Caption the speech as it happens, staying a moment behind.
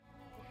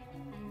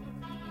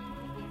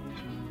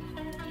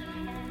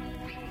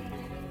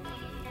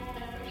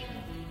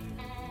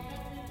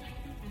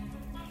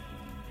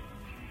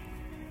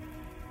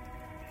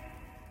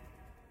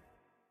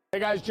Hey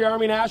guys,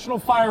 Jeremy, National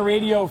Fire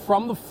Radio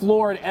from the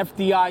floor at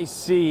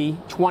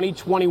FDIC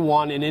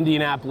 2021 in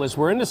Indianapolis.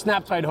 We're in the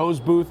Snap-Tite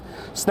hose booth.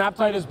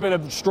 Snap-Tite has been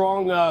a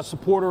strong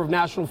supporter of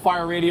National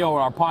Fire Radio,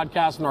 our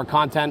podcast and our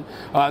content,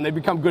 and they've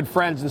become good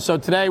friends. And so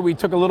today we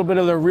took a little bit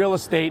of their real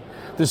estate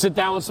to sit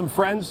down with some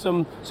friends,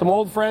 some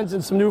old friends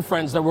and some new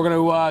friends that we're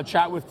going to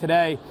chat with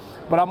today.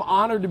 But I'm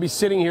honored to be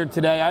sitting here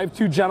today. I have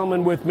two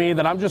gentlemen with me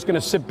that I'm just going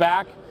to sit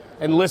back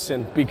and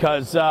listen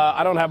because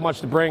I don't have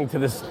much to bring to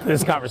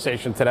this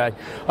conversation today.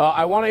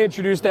 I want to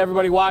introduce to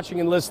everybody watching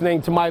and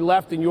listening. To my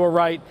left and your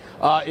right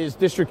is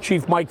District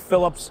Chief Mike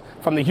Phillips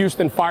from the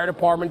Houston Fire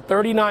Department.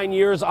 39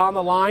 years on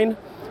the line,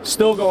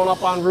 still going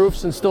up on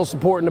roofs and still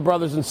supporting the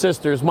brothers and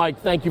sisters. Mike,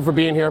 thank you for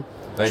being here.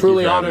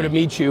 Truly honored to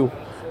meet you.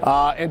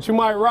 And to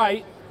my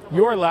right,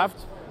 your left,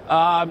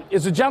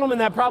 is a gentleman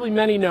that probably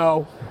many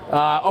know.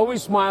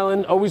 Always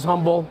smiling, always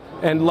humble,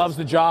 and loves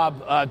the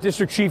job.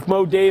 District Chief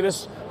Mo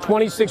Davis,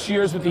 26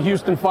 years with the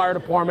Houston Fire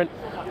Department.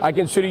 I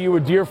consider you a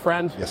dear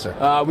friend. Yes, sir.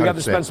 We got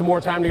to spend some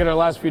more time together the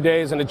last few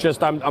days, and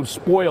I'm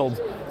spoiled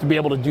to be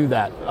able to do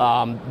that,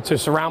 to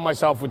surround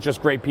myself with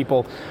just great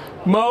people.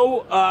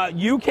 Mo,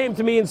 you came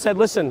to me and said,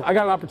 listen, I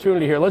got an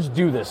opportunity here. Let's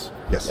do this.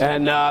 Yes.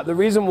 And the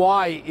reason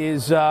why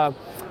is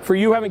for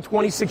you having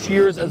 26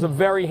 years as a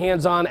very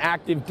hands-on,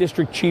 active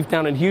district chief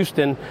down in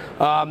Houston,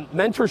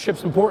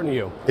 mentorship's important to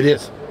you. It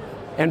is.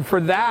 And for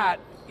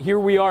that, here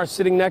we are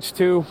sitting next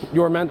to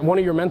one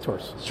of your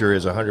mentors. Sure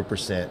is,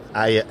 100%.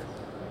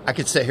 I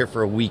could sit here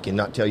for a week and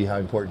not tell you how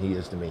important he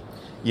is to me.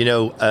 You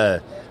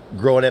know,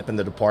 growing up in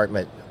the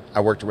department,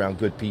 I worked around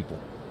good people.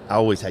 I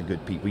always had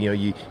good people. You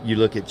know, you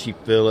look at Chief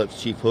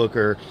Phillips, Chief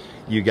Hooker,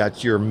 you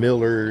got your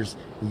Millers,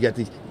 you got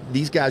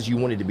these guys you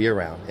wanted to be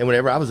around. And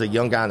whenever I was a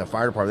young guy in the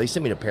fire department, they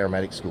sent me to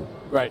paramedic school.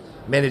 Right.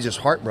 Man, it just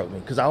heart broke me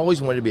because I always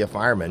wanted to be a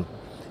fireman.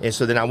 And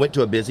so then I went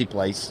to a busy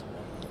place,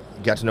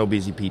 got to know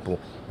busy people,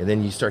 and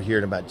then you start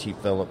hearing about Chief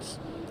Phillips.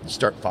 You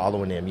start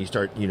following him. You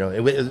start, you know,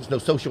 there's no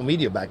social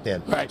media back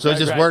then. Right, so it's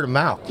just word of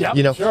mouth. Yep,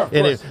 you know, sure, of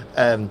and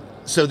course.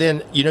 So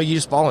then, you know, you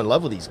just fall in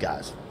love with these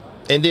guys.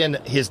 And then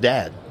his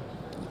dad,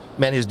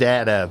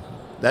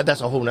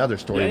 that's a whole nother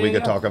story we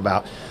could talk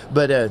about.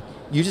 But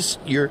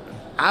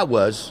I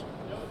was,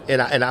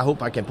 and I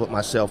hope I can put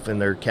myself in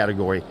their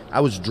category.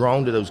 I was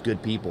drawn to those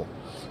good people.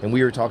 And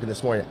we were talking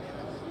this morning.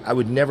 I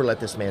would never let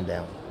this man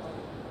down.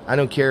 I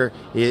don't care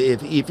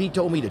if he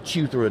told me to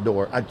chew through a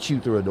door, I'd chew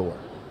through a door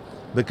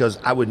because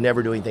I would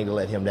never do anything to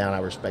let him down. I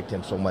respect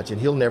him so much,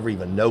 and he'll never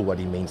even know what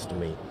he means to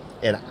me.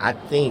 And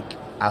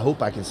I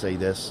hope I can say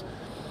this,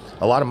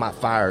 a lot of my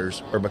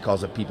fires are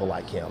because of people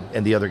like him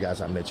and the other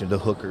guys I mentioned, the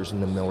Hookers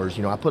and the Millers.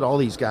 You know, I put all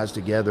these guys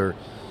together,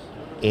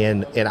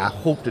 and I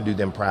hope to do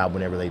them proud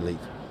whenever they leave.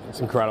 It's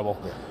incredible.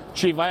 Yeah.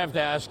 Chief, I have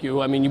to ask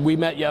you, I mean, we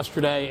met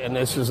yesterday, and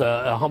this is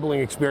a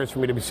humbling experience for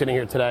me to be sitting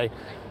here today.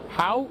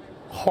 How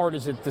hard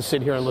is it to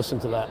sit here and listen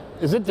to that?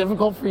 Is it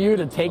difficult for you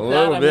to take that?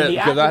 Little bit, the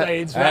because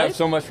accolades, I have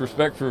so much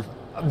respect for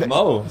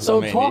Mo. So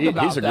I mean, talk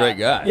about he's a that. great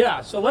guy.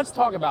 Yeah, so let's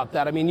talk about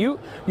that. I mean, you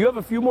have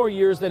a few more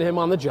years than him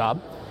on the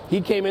job.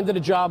 He came into the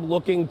job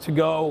looking to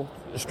go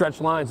stretch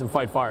lines and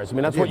fight fires. I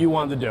mean, that's what you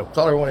wanted to do. That's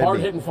all I wanted to be.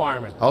 Hard-hitting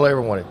fireman. All I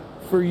ever wanted.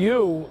 For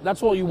you,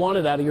 that's all you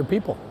wanted out of your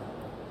people.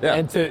 Yeah.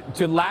 And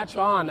to latch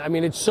on, I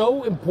mean, it's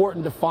so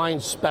important to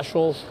find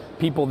special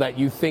people that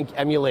you think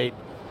emulate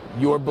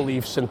your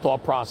beliefs and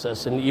thought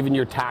process and even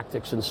your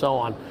tactics and so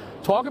on.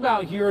 Talk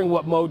about hearing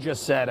what Mo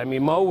just said. I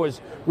mean, Mo was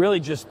really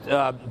just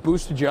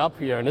boosted you up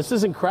here. And this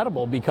is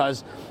incredible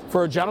because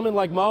for a gentleman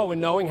like Mo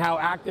and knowing how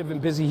active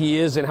and busy he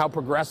is and how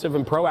progressive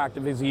and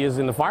proactive he is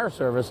in the fire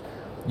service,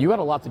 you had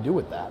a lot to do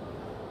with that.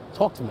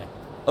 Talk to me.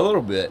 A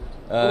little bit.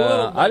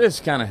 I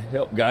just kind of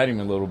helped guide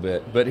him a little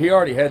bit. But he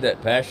already had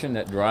that passion,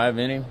 that drive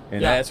in him,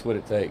 and that's what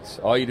it takes.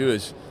 All you do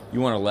is you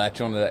want to latch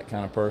onto that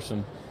kind of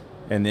person.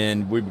 And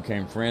then we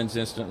became friends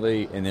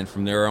instantly. And then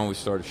from there on, we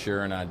started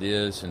sharing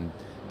ideas and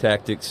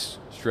tactics,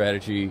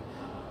 strategy,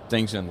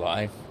 things in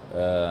life.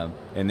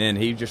 And then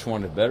he just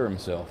wanted to better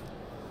himself.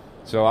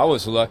 So I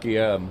was lucky.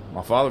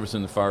 My father was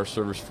in the fire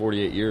service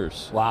 48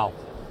 years. Wow.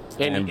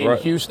 In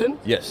Houston?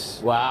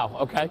 Yes. Wow,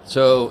 okay.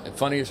 So,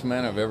 funniest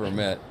man I've ever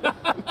met.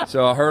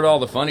 So I heard all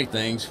the funny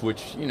things,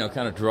 which, you know,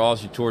 kind of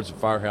draws you towards the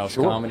firehouse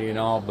comedy and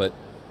all. But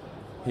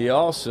he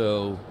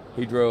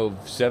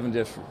drove seven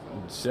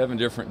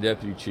different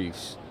deputy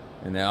chiefs,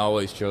 and they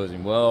always chose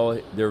him. Well,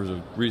 there was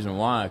a reason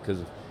why, because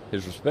of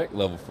his respect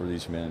level for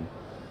these men.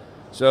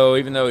 So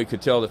even though he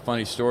could tell the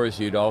funny stories,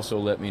 he'd also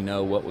let me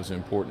know what was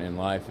important in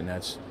life, and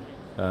that's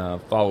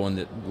following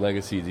the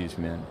legacy of these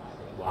men.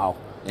 Wow.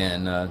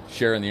 And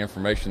sharing the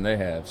information they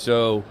have.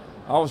 So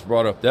I was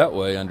brought up that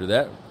way under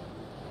that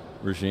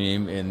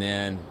regime, and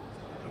then,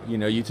 you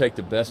know, you take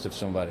the best of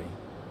somebody,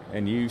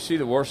 and you see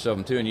the worst of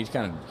them too, and you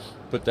kind of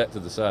put that to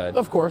the side.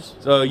 Of course.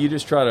 So you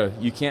just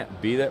you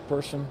can't be that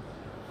person.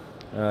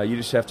 You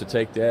just have to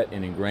take that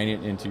and ingrain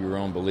it into your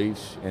own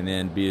beliefs, and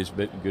then be as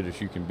good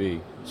as you can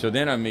be. So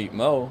then I meet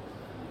Mo,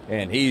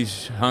 and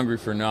he's hungry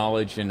for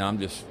knowledge, and I'm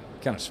just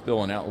kind of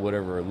spilling out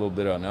whatever a little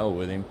bit I know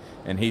with him,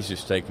 and he's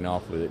just taking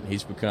off with it.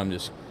 He's become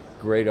this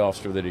great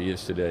officer that he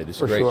is today. This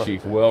For great sure.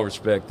 chief, well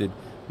respected,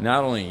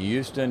 not only in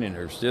Houston and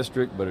his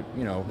district, but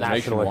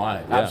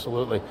nationwide. Yeah.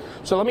 Absolutely.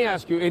 So let me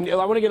ask you, and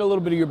I want to get a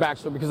little bit of your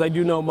backstory because I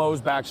do know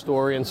Mo's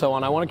backstory and so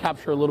on. I want to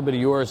capture a little bit of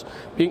yours.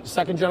 Being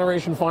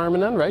second-generation fireman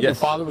then, right? Yes.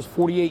 Your father was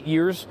 48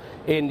 years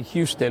in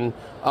Houston.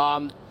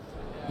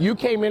 You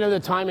came in at a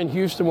time in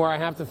Houston where I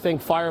have to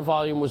think fire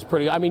volume was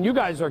pretty. I mean, you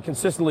guys are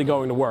consistently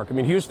going to work. I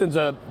mean, Houston's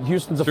a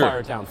Sure.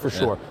 fire town for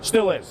sure.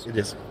 Still is. It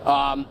is.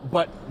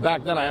 But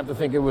back then, I have to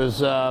think it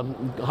was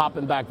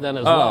hopping back then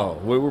as well.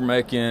 Oh, we were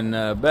making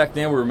back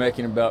then. We were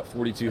making about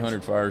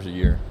 4,200 fires a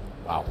year.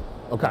 Wow.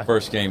 Okay.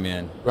 First came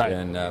in, Right.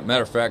 And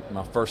matter of fact,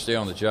 my first day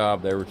on the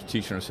job, they were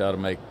teaching us how to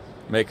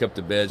make up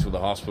the beds with the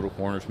hospital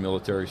corners,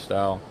 military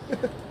style.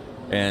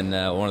 And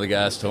one of the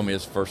guys told me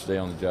his first day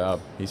on the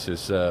job. He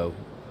says,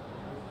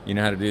 "You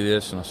know how to do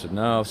this?" And I said,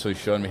 "No." So he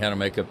showed me how to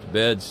make up the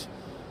beds.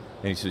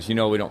 And he says, "We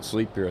don't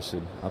sleep here." I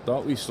said, "I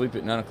thought we sleep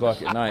at 9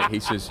 o'clock at night." He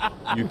says,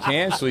 "You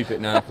can sleep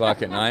at 9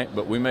 o'clock at night,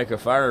 but we make a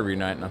fire every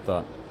night." And I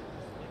thought,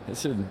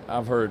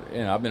 I've heard,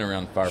 I've been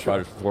around the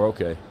firefighters before.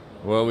 Okay.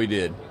 Well, we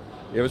did.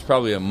 It was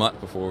probably a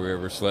month before we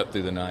ever slept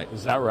through the night.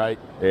 Is that right?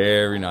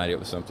 Every night it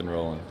was something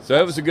rolling. So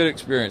it was a good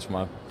experience.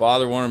 My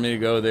father wanted me to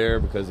go there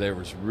because there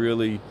was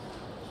really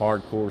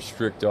hardcore,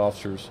 strict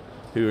officers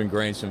who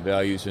ingrained some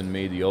values in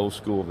me, the old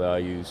school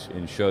values,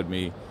 and showed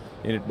me.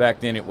 And back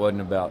then it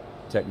wasn't about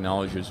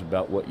technology, it was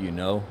about what you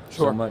know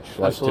Sure. so much.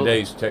 Like Absolutely.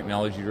 today's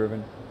technology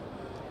driven.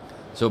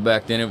 So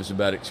back then it was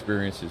about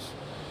experiences.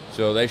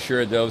 So they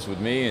shared those with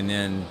me, and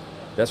then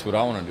that's what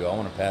I want to do. I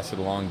want to pass it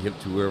along, give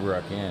it to whoever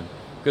I can.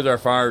 Because our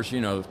fires,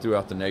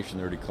 throughout the nation,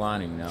 they're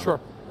declining now. Sure.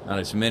 Not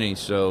as many,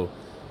 so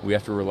we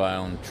have to rely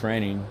on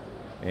training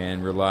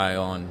and rely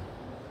on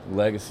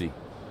legacy.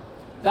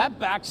 That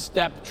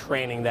backstep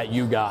training that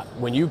you got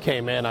when you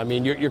came in, I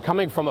mean, you're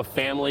coming from a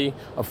family,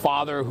 a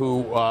father who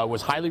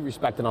was highly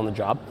respected on the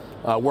job,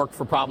 worked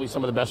for probably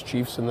some of the best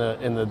chiefs in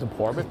the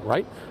department,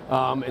 right?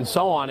 And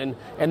so on. And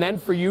then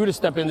for you to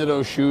step into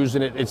those shoes,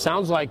 and it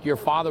sounds like your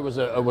father was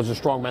a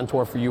strong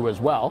mentor for you as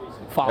well,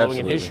 following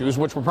in his Absolutely. shoes,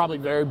 which were probably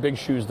very big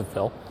shoes to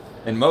fill.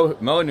 And Mo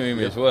knew him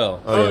as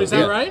well. Oh, is that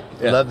Yeah. right?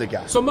 Yeah. Love the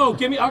guy. So Mo,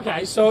 give me a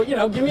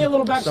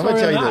little backstory So I'm gonna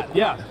tell on you that. that-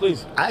 Yeah,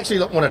 please. I actually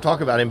don't want to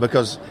talk about him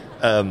because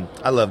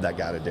I love that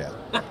guy to death.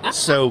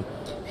 So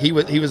he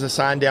was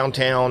assigned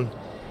downtown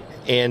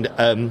and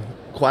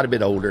quite a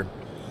bit older,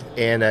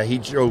 and he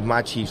drove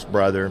my chief's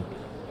brother.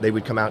 They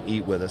would come out and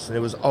eat with us, and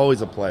it was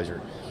always a pleasure.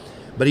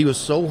 But he was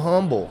so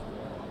humble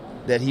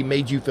that he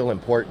made you feel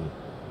important.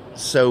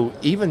 So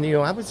even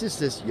I was just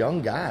this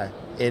young guy,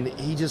 and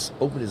he just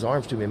opened his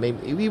arms to me.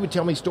 And he would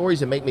tell me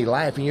stories and make me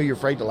laugh. And you're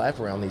afraid to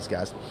laugh around these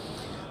guys.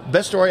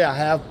 Best story I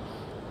have,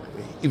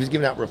 he was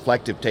giving out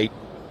reflective tape.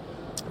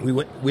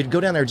 We'd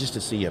go down there just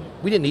to see him.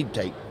 We didn't need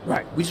tape.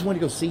 Right. We just wanted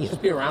to go see him.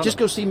 Just be around Just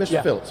him. go see Mr.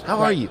 Yeah. Phillips. How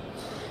Right. are you?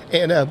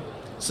 And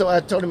so I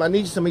told him I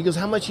need some. He goes,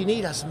 "How much you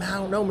need?" I said, "Man, I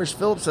don't know, Mr.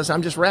 Phillips." I said,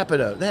 "I'm just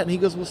wrapping up that." And he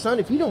goes, "Well, son,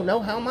 if you don't know,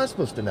 how am I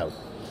supposed to know?"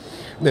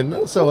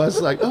 And so I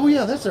was like, "Oh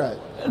yeah, that's right."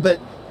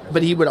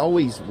 But he would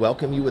always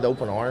welcome you with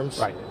open arms.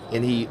 Right.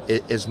 And he,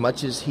 as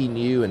much as he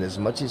knew and as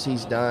much as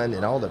he's done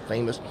and all the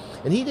famous,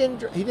 and he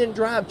didn't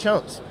drive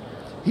chumps.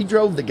 He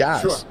drove the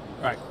guys. Sure.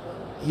 Right.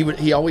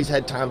 He always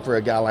had time for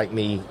a guy like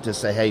me to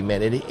say, "Hey,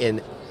 man,"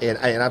 and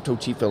I've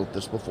told Chief Phillip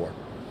this before.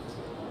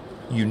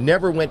 You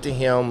never went to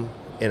him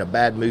in a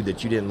bad mood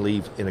that you didn't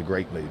leave in a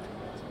great mood.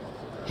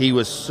 He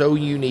was so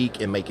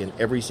unique in making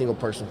every single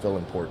person feel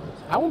important.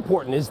 How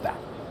important is that?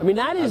 I mean,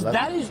 that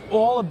is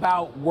all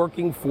about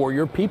working for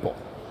your people.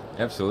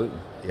 Absolutely.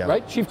 Yeah.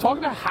 Right, Chief. Talk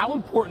about how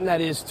important that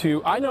is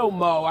to. I know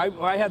Mo.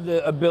 I had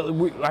the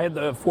ability. I had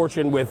the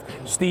fortune with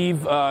Steve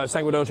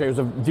Sanguidoce, who's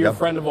a dear Yep.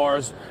 friend of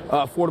ours.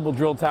 Affordable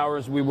Drill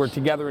Towers. We were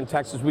together in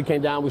Texas. We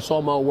came down. We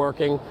saw Mo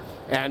working,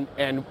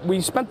 and we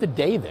spent the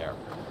day there.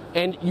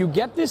 And you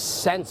get this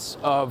sense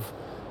of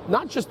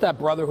not just that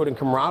brotherhood and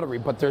camaraderie,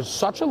 but there's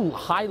such a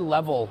high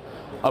level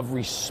of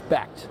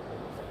respect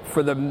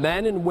for the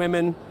men and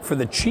women, for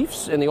the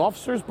chiefs and the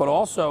officers, but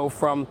also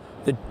from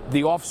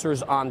the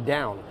officers on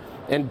down.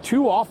 And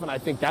too often, I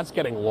think that's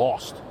getting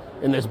lost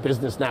in this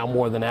business now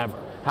more than ever.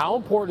 How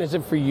important is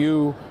it for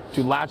you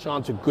to latch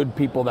on to good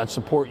people that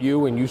support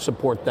you and you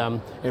support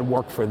them and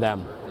work for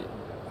them?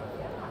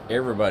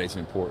 Everybody's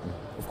important.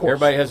 Of course.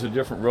 Everybody has a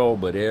different role,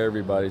 but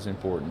everybody's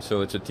important.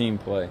 So it's a team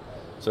play.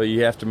 So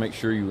you have to make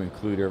sure you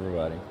include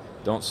everybody.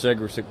 Don't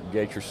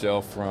segregate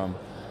yourself from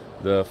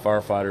the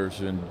firefighters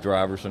and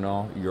drivers and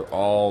all. You're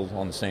all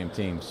on the same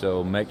team.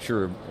 So make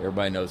sure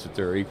everybody knows that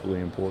they're equally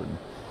important.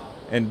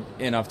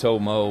 And I've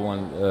told Mo, one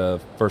of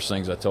the first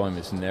things I told him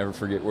is never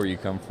forget where you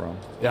come from.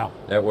 Yeah,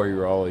 That way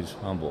you're always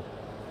humble.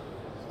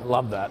 I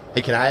love that.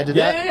 Hey, can I add to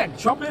that? Yeah.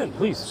 Jump in,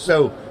 please.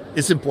 So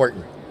it's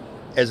important.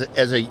 As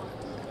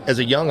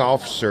a young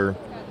officer,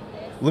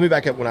 let me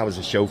back up when I was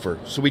a chauffeur.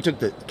 So we took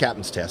the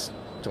captain's test.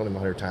 I told him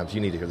 100 times,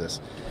 you need to hear this.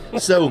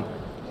 So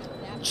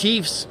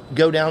chiefs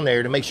go down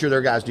there to make sure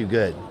their guys do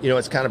good.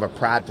 It's kind of a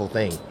prideful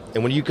thing.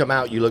 And when you come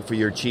out, you look for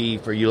your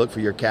chief or you look for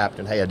your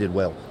captain. Hey, I did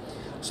well.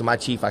 So my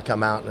chief, I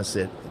come out and I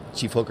said,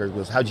 Chief Hooker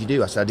goes, "How'd you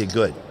do?" I said, "I did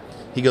good."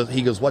 He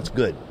goes, what's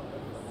good?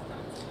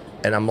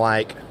 And I'm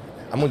like,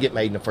 I'm going to get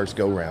made in the first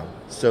go-round.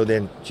 So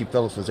then Chief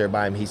Phillips was there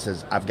by him. He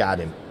says, I've got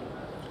him.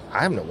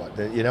 I don't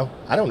know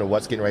I don't know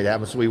what's getting ready to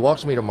happen. So he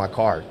walks me to my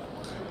car.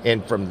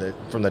 And from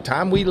the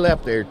time we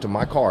left there to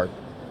my car,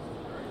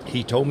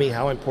 he told me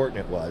how important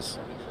it was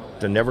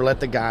to never let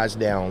the guys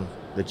down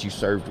that you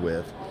served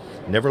with.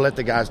 Never let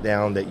the guys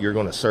down that you're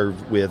going to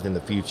serve with in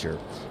the future.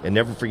 And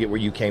never forget where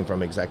you came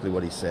from, exactly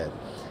what he said.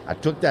 I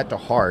took that to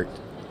heart.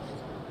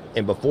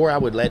 And before I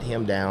would let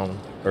him down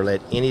or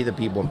let any of the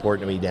people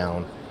important to me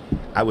down,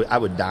 I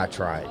would die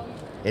trying.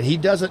 And he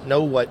doesn't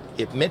know what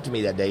it meant to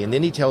me that day. And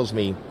then he tells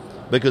me,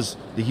 because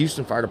the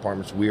Houston Fire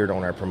Department's weird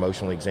on our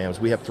promotional exams.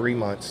 We have 3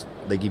 months.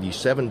 They give you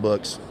 7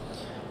 books.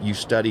 You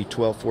study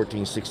 12,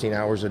 14, 16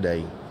 hours a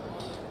day.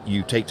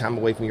 You take time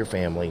away from your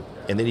family.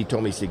 And then he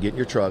told me, he said, get in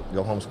your truck,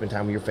 go home, spend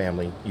time with your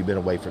family. You've been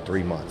away for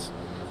 3 months.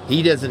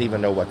 He doesn't even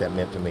know what that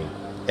meant to me.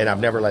 And I've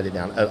never let it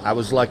down. I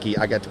was lucky.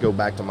 I got to go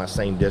back to my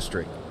same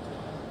district.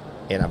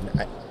 And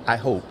I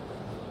hope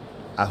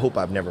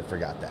I've never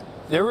forgot that.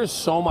 There is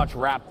so much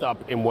wrapped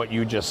up in what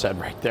you just said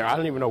right there. I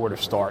don't even know where to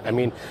start. I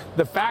mean,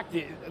 the fact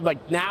is,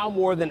 like, now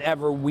more than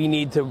ever, we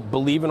need to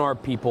believe in our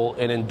people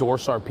and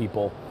endorse our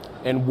people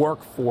and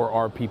work for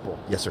our people.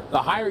 Yes, sir.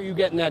 The higher you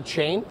get in that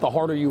chain, the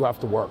harder you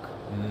have to work.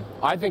 Mm-hmm.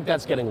 I think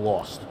that's getting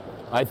lost.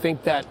 I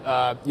think that,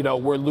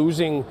 we're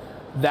losing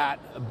that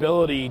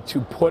ability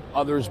to put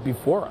others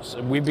before us.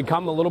 We've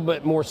become a little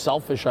bit more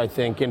selfish, I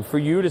think. And for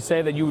you to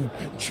say that you would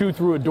chew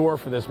through a door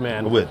for this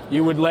man,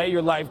 you would lay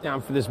your life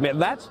down for this man,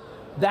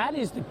 that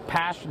is the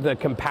passion, the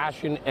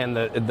compassion, and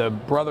the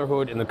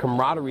brotherhood and the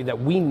camaraderie that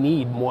we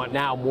need more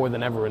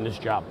than ever in this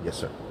job. Yes,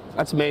 sir.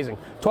 That's amazing.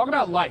 Talk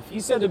about life. He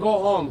said to go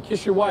home,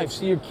 kiss your wife,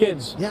 see your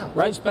kids. Yeah.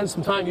 Right? Spend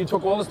some time. You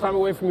took all this time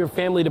away from your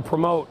family to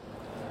promote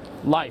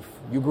life.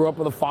 You grew up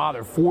with a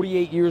father,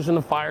 48 years in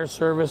the fire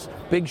service,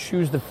 big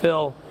shoes to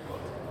fill.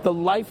 The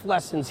life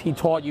lessons he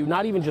taught you,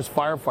 not even just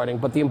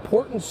firefighting, but the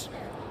importance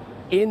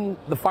in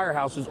the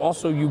firehouse is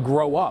also you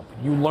grow up.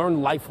 You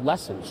learn life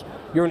lessons.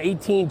 You're an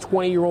 18,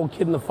 20-year-old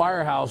kid in the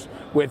firehouse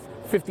with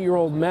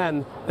 50-year-old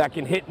men that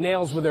can hit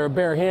nails with their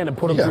bare hand and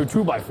put them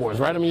through 2x4s,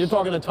 right? I mean, you're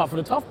talking the tough of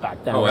the tough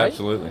back then, right? Oh,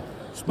 absolutely.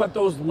 But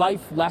those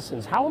life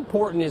lessons, how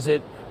important is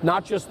it,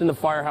 not just in the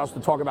firehouse to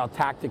talk about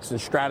tactics and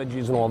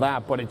strategies and all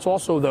that, but it's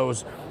also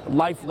those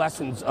life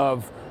lessons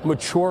of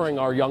maturing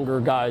our younger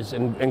guys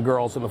and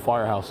girls in the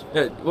firehouse?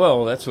 Yeah,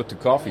 well, that's what the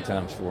coffee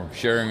time's for.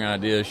 Sharing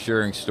ideas,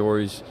 sharing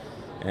stories.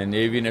 And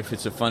even if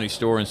it's a funny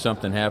story and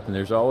something happened,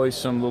 there's always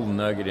some little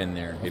nugget in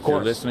there. If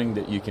you're listening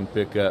that you can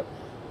pick up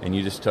and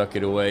you just tuck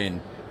it away and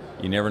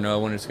you never know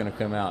when it's going to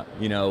come out.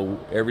 You know,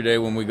 every day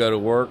when we go to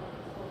work,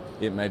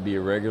 it may be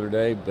a regular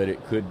day, but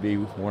it could be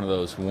one of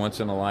those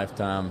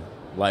once-in-a-lifetime,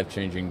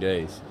 life-changing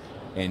days.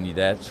 And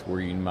that's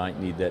where you might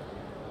need that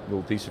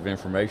little piece of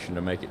information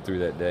to make it through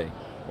that day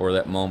or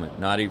that moment.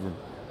 Not even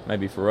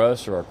maybe for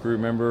us or our crew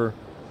member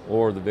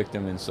or the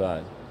victim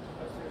inside.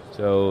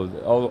 So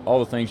all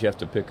the things you have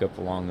to pick up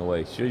along the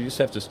way. So you just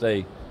have to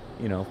stay,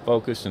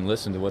 focused and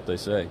listen to what they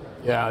say.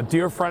 Yeah, a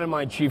dear friend of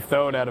mine, Chief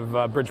Thode, out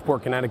of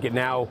Bridgeport, Connecticut,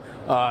 now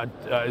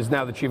is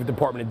now the Chief of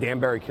Department of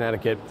Danbury,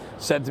 Connecticut,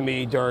 said to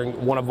me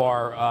during one of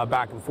our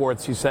back and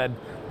forths, he said,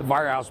 the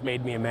firehouse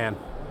made me a man.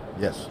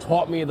 Yes.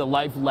 Taught me the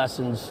life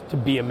lessons to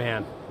be a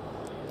man.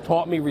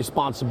 Taught me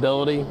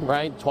responsibility,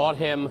 right? Taught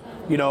him,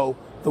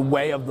 the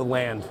way of the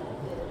land.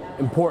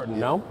 Important,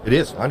 no? It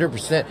is,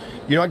 100%.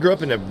 I grew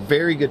up in a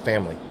very good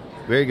family.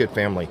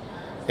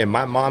 And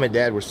my mom and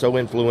dad were so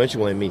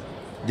influential in me.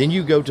 Then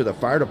you go to the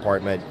fire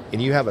department and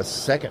you have a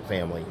second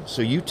family.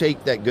 So you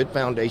take that good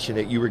foundation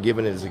that you were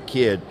given as a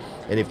kid,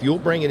 and if you'll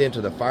bring it into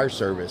the fire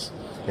service,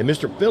 and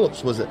Mr.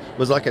 Phillips was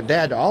like a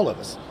dad to all of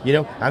us.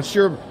 I'm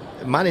sure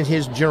mine and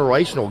his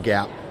generational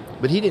gap,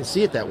 but he didn't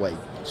see it that way.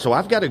 So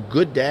I've got a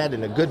good dad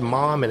and a good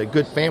mom and a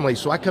good family,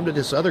 so I come to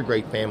this other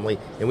great family,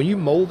 and when you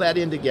mold that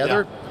in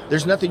together,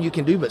 there's nothing you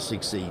can do but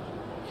succeed.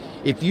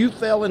 If you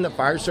fail in the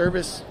fire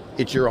service,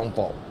 it's your own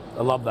fault.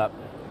 I love that.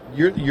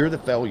 You're the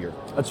failure.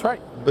 That's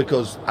right.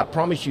 Because I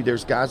promise you,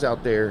 there's guys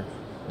out there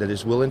that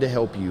is willing to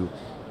help you.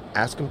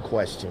 Ask them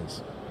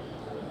questions,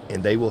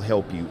 and they will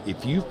help you.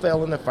 If you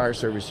fail in the fire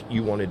service,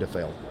 you wanted to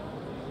fail.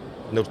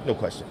 No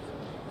question.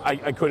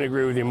 I couldn't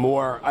agree with you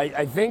more.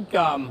 I think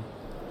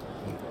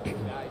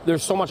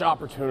there's so much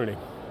opportunity.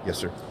 Yes,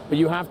 sir. But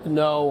you have to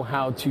know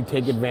how to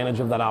take advantage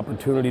of that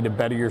opportunity to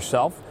better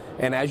yourself.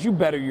 And as you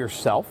better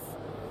yourself,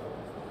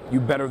 you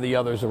better the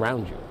others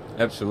around you.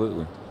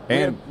 Absolutely.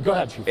 And go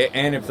ahead, Chief.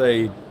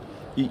 And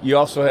you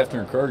also have to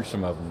encourage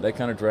some of them. They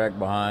kind of drag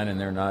behind and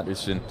they're not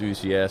as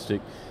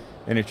enthusiastic.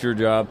 And it's your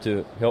job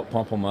to help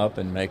pump them up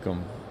and make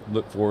them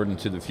look forward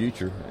into the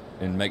future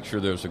and make sure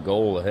there's a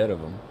goal ahead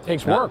of them.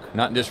 Takes work.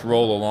 Not just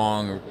roll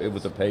along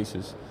with the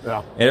paces.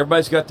 Yeah. And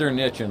everybody's got their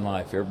niche in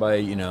life.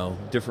 Everybody,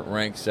 different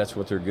ranks, that's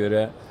what they're good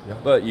at. Yeah.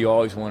 But you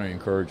always want to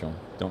encourage them.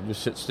 Don't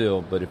just sit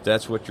still. But if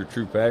that's what your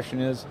true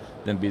passion is,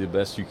 then be the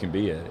best you can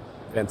be at it.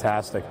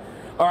 Fantastic.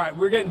 All right,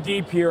 we're getting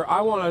deep here.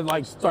 I want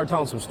to start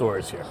telling some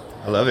stories here.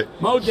 I love it.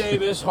 Mo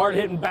Davis,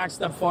 hard-hitting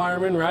backstep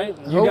fireman, right?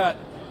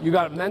 You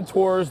got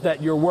mentors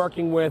that you're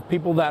working with,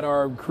 people that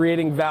are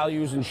creating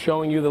values and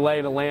showing you the lay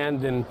of the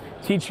land and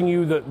teaching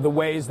you the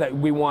ways that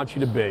we want you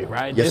to be,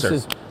 right? Yes,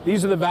 sir.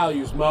 These are the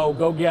values, Mo.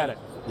 Go get it.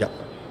 Yep.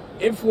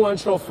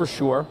 Influential for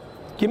sure.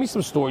 Give me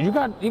some stories. You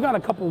got a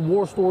couple of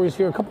war stories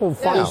here, a couple of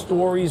funny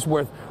stories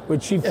with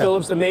Chief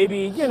Phillips, and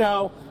maybe,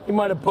 he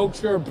might have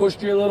poked you or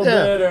pushed you a little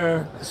bit,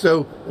 or...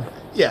 So,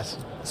 yes.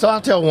 So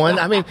I'll tell one.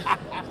 I mean,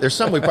 there's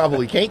some we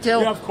probably can't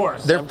tell. Yeah, of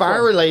course. They're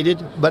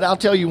fire-related, but I'll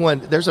tell you one.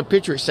 There's a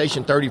picture at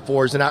Station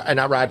 34s, and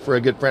I ride for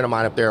a good friend of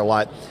mine up there a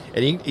lot,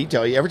 and he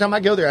tell you, every time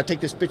I go there, I take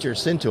this picture and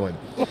send to him.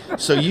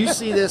 So you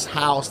see this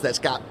house that's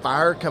got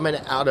fire coming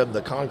out of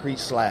the concrete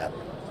slab.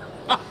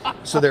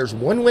 So there's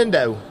one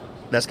window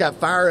that's got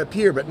fire up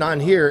here, but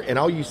not here, and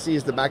all you see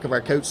is the back of our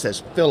coat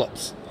says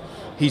Phillips.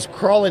 He's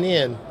crawling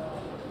in.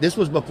 This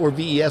was before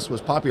VES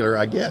was popular,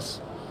 I guess.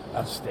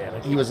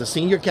 Outstanding. He was a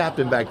senior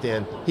captain back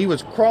then. He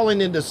was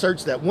crawling in to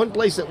search that one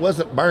place that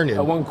wasn't burning.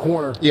 At one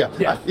corner. Yeah.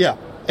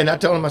 And I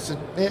told him, I said,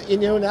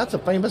 that's a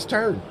famous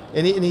turn.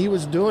 And he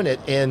was doing it.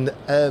 And,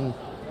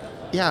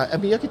 I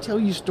mean, I could tell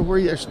you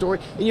their story.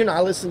 And,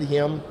 I listen to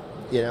him,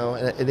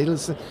 and they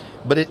listen.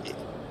 But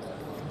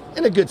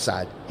in a good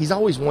side, he's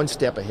always one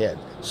step ahead.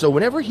 So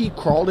whenever he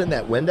crawled in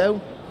that window,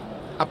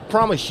 I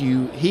promise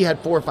you, he had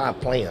 4 or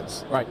 5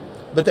 plans. Right.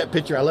 But that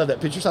picture, I love that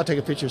picture. So I'll take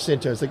a picture,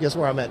 send to him. So guess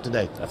where I'm at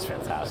today? That's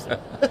fantastic.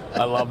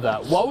 I love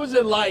that. What was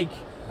it like?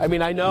 I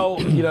mean, I know,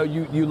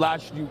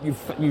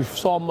 you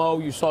saw Mo,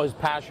 you saw his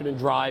passion and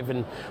drive,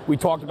 and we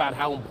talked about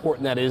how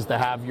important that is to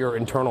have your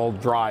internal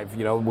drive,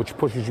 which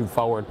pushes you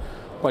forward.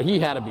 But he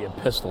had to be a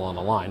pistol on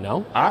the line,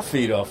 no? I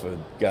feed off of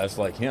guys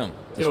like him,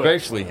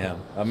 especially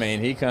him. I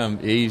mean, he's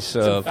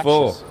infectious.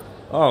 full.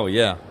 Oh,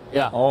 yeah.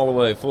 Yeah. All the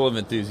way, full of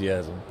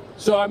enthusiasm.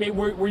 So, I mean,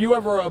 were you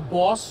ever a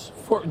boss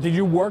did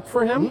you work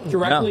for him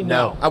directly?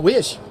 No. I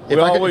wish. We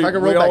always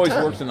roll back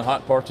time. worked in the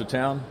hot parts of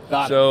town.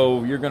 Got it.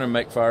 You're going to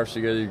make fires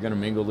together. You're going to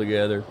mingle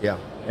together. Yeah.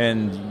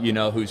 And you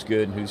know who's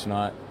good and who's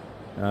not.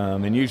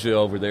 And usually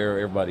over there,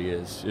 everybody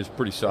is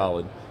pretty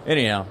solid.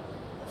 Anyhow,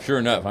 sure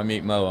enough, I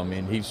meet Mo. I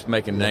mean, he's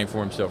making a name for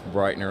himself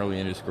bright and early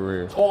in his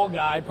career. Tall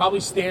guy, probably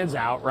stands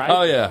out, right?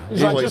 Oh, yeah.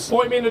 He's like, just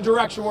point me in the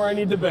direction where I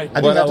need to be. I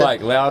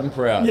like, loud and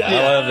proud. Yeah,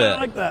 I love that. I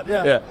like that,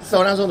 yeah. So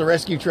when I was on the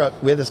rescue truck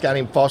with this guy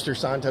named Foster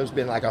Santos,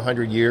 been like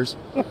 100 years.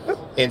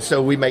 And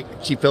so we make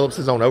Chief Phillips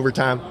is on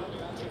overtime.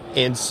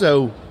 And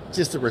so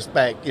just the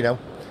respect,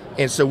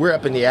 And so we're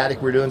up in the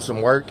attic, we're doing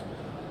some work.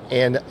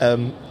 And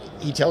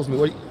he tells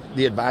me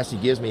the advice he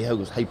gives me. He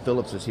goes, "Hey,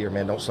 Phillips is here,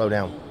 man. Don't slow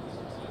down."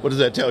 What does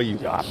that tell you?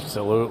 Yeah,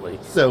 absolutely.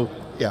 So,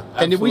 yeah.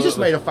 And we just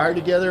made a fire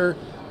together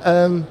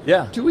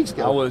 2 weeks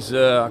ago. I was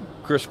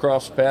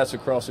crisscross paths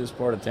across this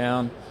part of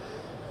town.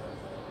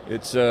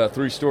 It's a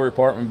 3-story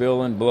apartment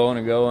building, blowing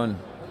and going.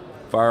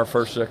 Fire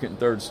first, second, and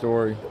third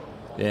story.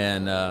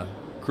 And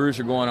crews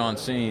are going on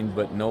scene,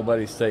 but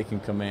nobody's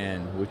taking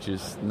command, which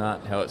is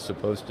not how it's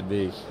supposed to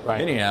be.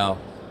 Right. Anyhow,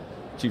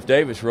 Chief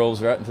Davis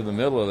rolls right into the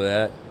middle of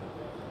that,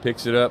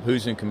 picks it up.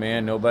 Who's in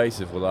command? Nobody.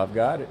 Says, "Well, I've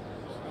got it."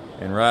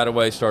 And right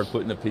away started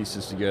putting the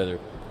pieces together,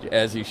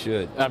 as he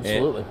should.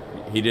 Absolutely.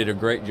 And he did a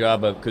great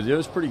job of, because it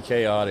was pretty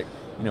chaotic,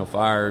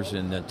 fires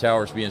and the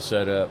towers being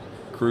set up,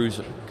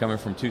 crews coming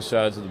from 2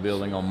 sides of the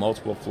building on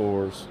multiple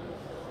floors,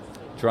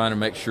 trying to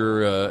make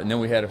sure, and then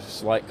we had a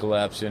slight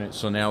collapse in it,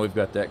 so now we've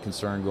got that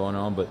concern going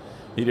on. But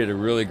he did a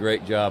really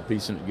great job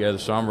piecing it together.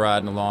 So I'm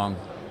riding along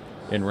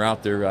en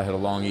route there. I had a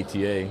long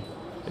ETA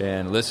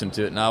and listened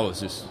to it, and I was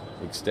just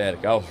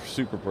ecstatic. I was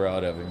super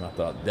proud of him. I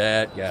thought,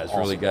 that guy's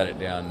awesome. Really got it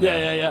down now.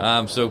 Yeah.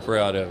 I'm so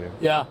proud of him.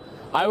 Yeah.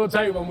 I will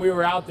tell you, when we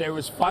were out there, it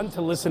was fun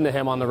to listen to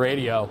him on the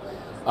radio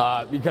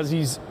because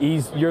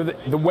you're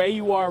the way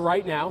you are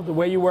right now, the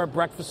way you were at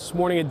breakfast this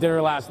morning and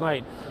dinner last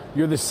night,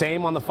 you're the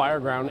same on the fire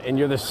ground and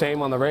you're the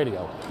same on the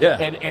radio. Yeah.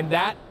 And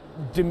that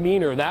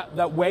demeanor,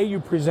 that way you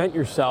present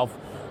yourself,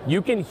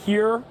 you can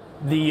hear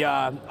the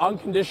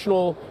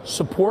unconditional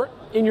support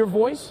in your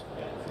voice.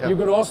 Yep. You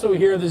could also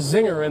hear the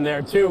zinger in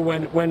there, too,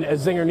 when a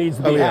zinger needs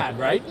to be had,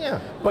 right? Yeah.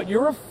 But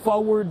you're a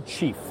forward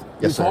chief.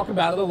 Yes, you talk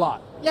about it a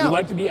lot. Yeah. You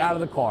like to be out of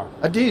the car.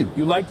 I do.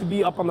 You like to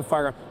be up on the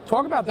fire.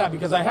 Talk about that,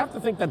 because I have to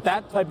think that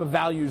type of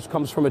values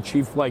comes from a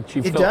chief like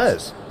Chief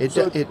Phillips. It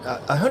does. It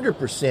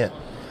 100%.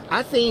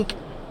 I think,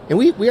 and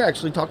we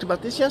actually talked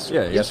about this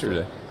yesterday. Yeah,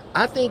 yesterday.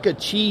 I think a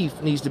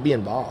chief needs to be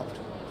involved.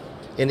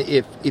 And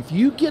if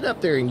you get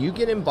up there and you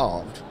get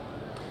involved,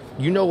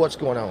 you know what's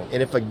going on.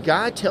 And if a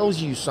guy tells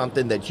you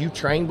something that you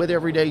train with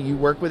every day, you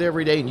work with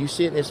every day, and you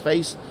see it in his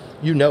face,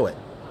 you know it.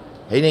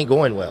 It ain't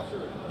going well.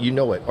 You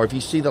know it. Or if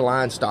you see the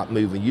line stop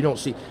moving, you don't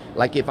see.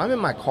 Like if I'm in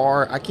my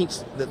car,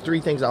 the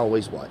 3 things I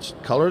always watch.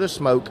 Color of the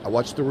smoke. I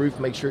watch the roof,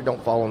 make sure it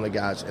don't fall on the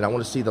guys. And I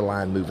want to see the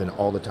line moving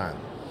all the time.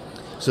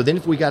 So then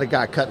if we got a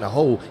guy cutting a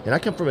hole, and I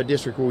come from a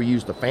district where we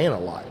use the fan a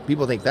lot.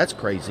 People think that's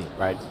crazy.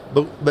 Right.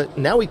 But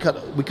now we cut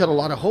a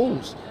lot of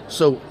holes.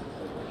 So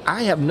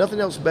I have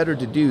nothing else better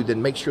to do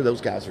than make sure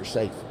those guys are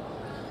safe.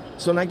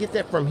 So and I get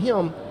that from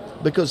him,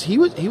 because he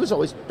was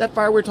always, that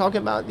fire we were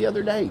talking about the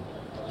other day,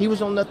 He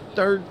was on the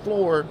 3rd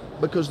floor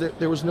because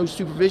there was no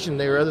supervision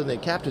there other than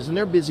captains, and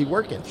they're busy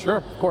working. Sure,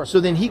 of course. So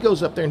then he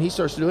goes up there and he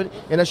starts to do it.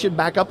 And I should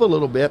back up a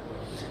little bit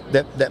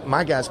that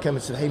my guys come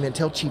and said, hey, man,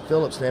 tell Chief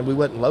Phillips, man, we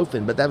wasn't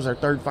loafing, but that was our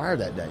 3rd fire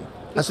that day.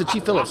 I said,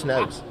 Chief Phillips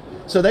knows.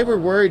 So they were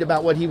worried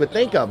about what he would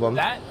think of them.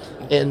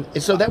 And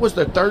so that was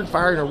the 3rd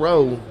fire in a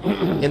row.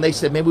 And they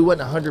said, man, we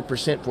wasn't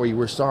 100% for you.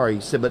 We're sorry.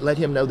 He said, but let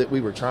him know that we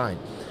were trying.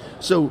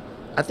 So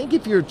I think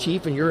if you're a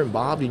chief and you're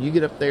involved and you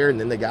get up there and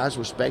then the guys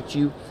respect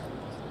you,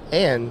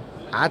 and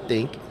I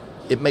think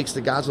it makes the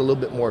guys a little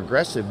bit more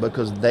aggressive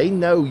because they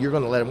know you're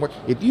going to let them work.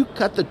 If you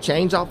cut the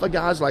chains off of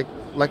guys like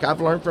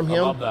I've learned from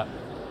him, I love that.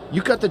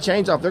 You cut the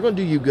chains off, they're going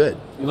to do you good.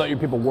 You let your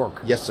people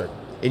work. Yes, sir.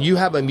 And you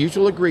have a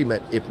mutual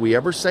agreement. If we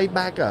ever say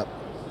back up,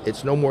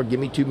 it's no more, give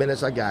me 2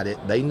 minutes, I got it.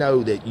 They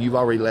know that you've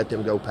already let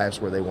them go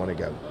past where they want to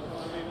go.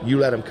 You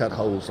let them cut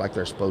holes like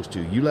they're supposed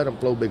to. You let them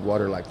flow big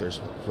water like they're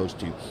supposed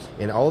to.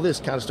 And all this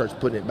kind of starts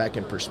putting it back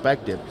in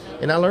perspective.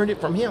 And I learned it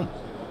from him.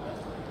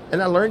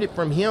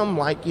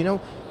 Like,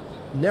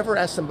 never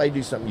ask somebody to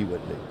do something you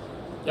wouldn't do.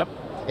 Yep.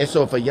 And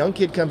so if a young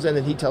kid comes in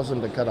and he tells them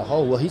to cut a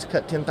hole, well, he's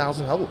cut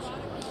 10,000 holes.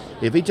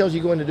 If he tells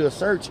you go in to do a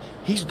search,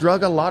 he's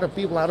drug a lot of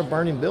people out of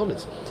burning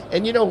buildings.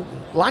 And,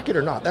 like it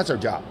or not, that's our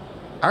job.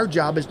 Our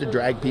job is to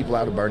drag people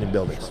out of burning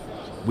buildings.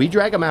 We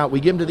drag them out, we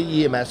give them to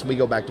the EMS, and we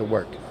go back to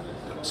work.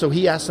 So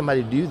he asked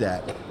somebody to do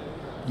that.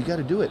 You got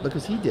to do it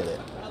because he did it.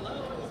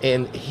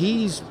 And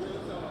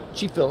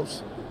Chief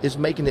Phillips is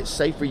making it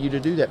safe for you to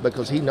do that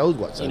because he knows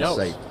what's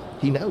unsafe.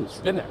 He knows.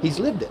 Been there. He's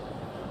lived it.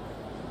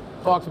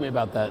 Talk to me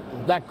about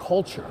that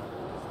culture.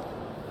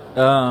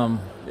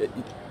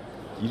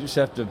 You just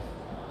have to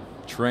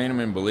train them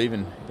and believe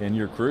in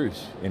your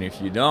crews. And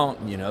if you don't,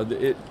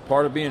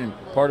 part of being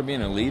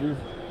a leader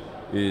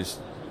is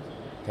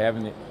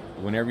having it.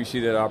 Whenever you see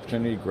that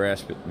opportunity,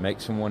 grasp it,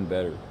 make someone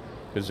better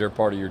because they're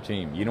part of your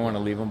team. You don't want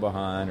to leave them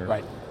behind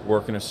or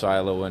work in a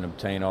silo and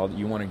obtain all.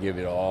 You want to give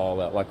it all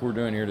out like we're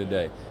doing here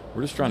today.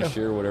 We're just trying to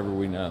share whatever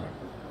we know.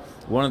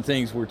 One of the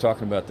things we're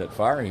talking about that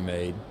fire he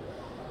made,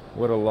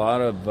 what a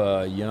lot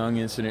of young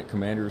incident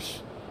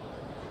commanders,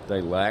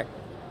 they lack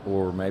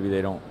or maybe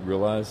they don't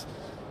realize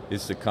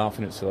is the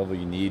confidence level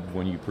you need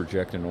when you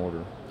project an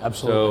order.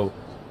 Absolutely.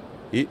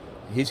 So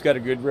he's got a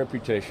good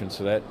reputation,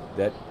 so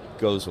that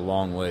goes a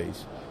long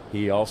ways.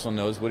 He also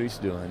knows what he's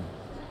doing.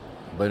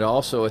 But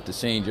also at the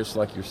scene, just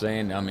like you're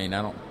saying, I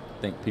don't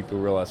think people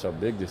realize how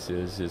big this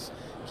is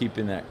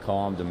keeping that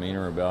calm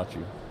demeanor about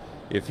you.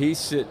 If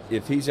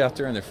he's out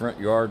there in the front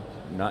yard,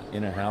 not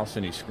in a house,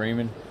 and he's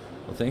screaming,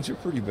 well, things are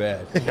pretty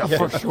bad. Yeah,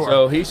 for sure.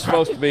 So he's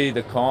supposed to be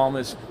the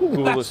calmest,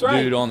 coolest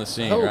dude on the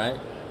scene, right?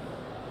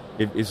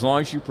 As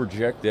long as you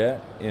project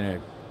that in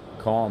a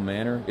calm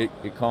manner,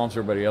 it calms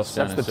everybody else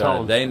down inside.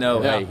 Tone. They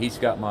know, hey, he's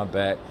got my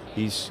back.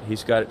 He's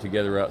got it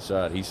together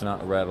outside. He's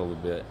not rattled a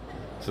bit.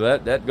 So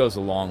that goes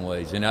a long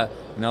ways. And I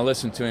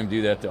listened to him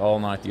do that all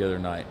night the other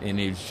night, and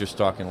he was just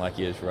talking like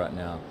he is right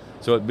now.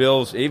 So it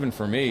builds, even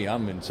for me,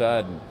 I'm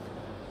inside,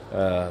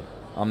 and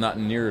I'm not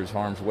near as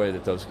harm's way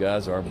that those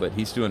guys are, but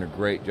he's doing a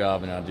great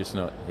job, and I just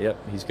know,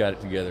 he's got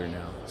it together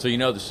now. So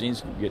the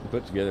scene's getting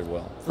put together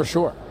well. For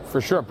sure,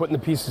 putting the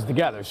pieces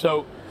together.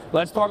 So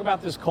let's talk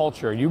about this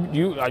culture.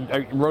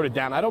 I wrote it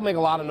down. I don't make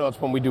a lot of notes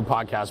when we do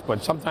podcasts,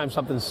 but sometimes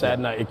something's said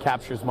and it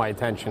captures my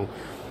attention.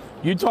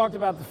 You talked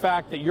about the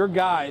fact that your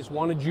guys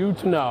wanted you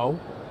to know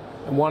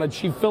and wanted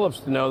Chief Phillips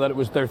to know that it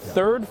was their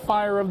 3rd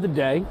fire of the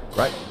day.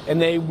 Right.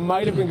 And they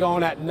might have been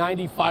going at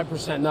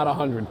 95%, not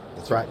 100.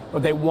 That's right.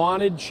 But they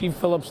wanted Chief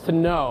Phillips to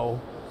know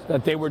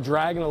that they were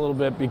dragging a little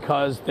bit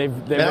because they've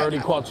already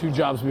caught 2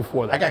 jobs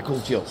before that. I got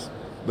cool chills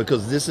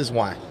because this is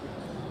why.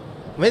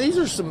 These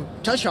are some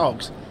tush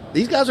hogs.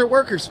 These guys are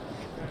workers.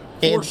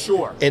 For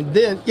sure. And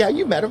then,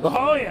 you met them.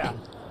 Oh, yeah.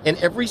 And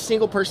every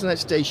single person at that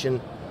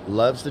station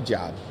loves the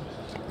job.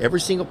 Every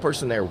single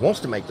person there wants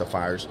to make the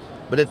fires,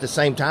 but at the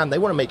same time, they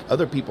want to make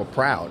other people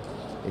proud.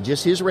 And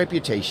just his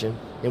reputation,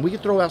 and we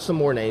could throw out some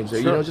more names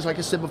there, sure. Just like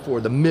I said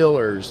before, the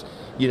Millers,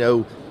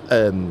 you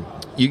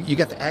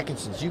got the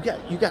Atkinsons, you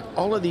got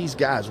all of these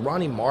guys,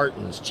 Ronnie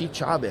Martins, Chief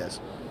Chavez.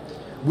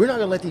 We're not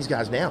going to let these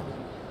guys down.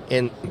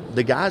 And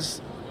the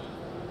guys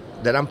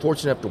that I'm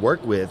fortunate enough to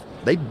work with,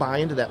 they buy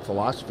into that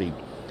philosophy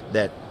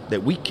that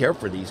we care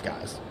for these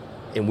guys.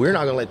 And we're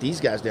not going to let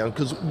these guys down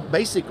because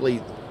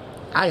basically,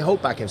 I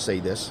hope I can say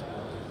this,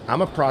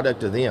 I'm a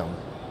product of them,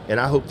 and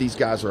I hope these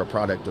guys are a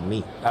product of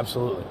me.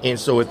 Absolutely. And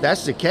so if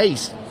that's the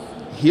case,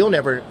 he'll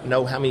never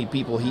know how many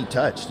people he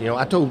touched.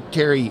 I told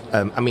Jerry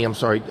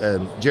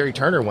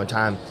Turner one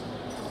time,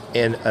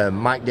 and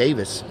Mike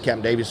Davis,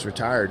 Captain Davis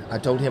retired, I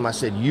told him, I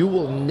said, you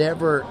will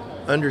never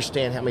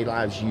understand how many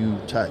lives you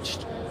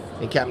touched.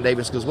 And Captain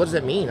Davis goes, what does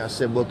that mean? I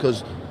said, well,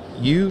 because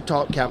you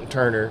taught Captain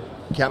Turner.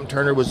 Captain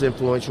Turner was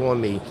influential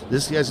on me.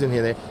 This guy's in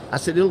here. I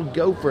said, it'll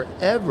go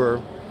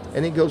forever.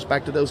 And it goes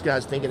back to those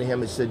guys thinking of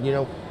him and said,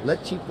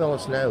 let Chief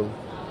Phillips know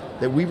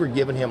that we were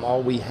giving him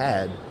all we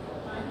had.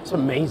 It's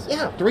amazing.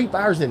 Yeah, 3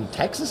 fires in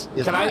Texas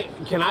is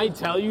Can I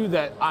tell you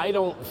that I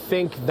don't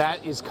think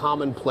that is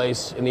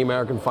commonplace in the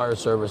American Fire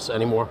Service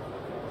anymore?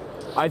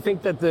 I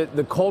think that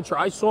the culture.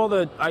 I saw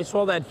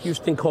that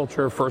Houston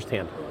culture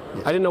firsthand.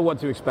 Yes. I didn't know what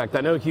to expect.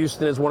 I know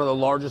Houston is one of the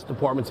largest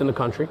departments in the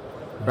country,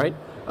 right?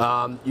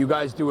 You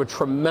guys do a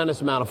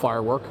tremendous amount of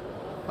firework.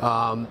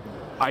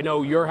 I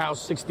know your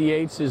house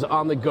 68s is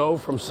on the go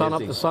from sun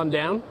up to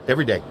sundown.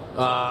 Every day.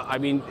 I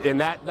mean, in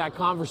that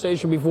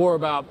conversation before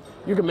about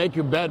you can make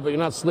your bed, but you're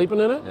not sleeping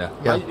in it.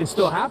 Yeah. It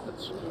still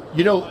happens.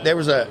 You know, there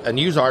was a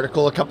news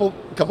article a couple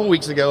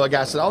weeks ago. A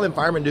guy said all them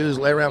firemen do is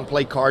lay around and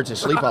play cards and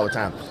sleep all the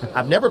time.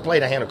 I've never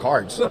played a hand of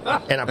cards,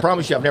 and I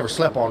promise you, I've never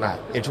slept all night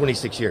in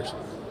 26 years.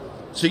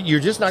 So you're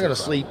just not going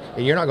to sleep,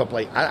 and you're not going to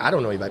play. I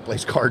don't know anybody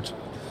plays cards.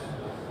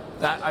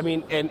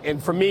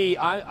 And for me,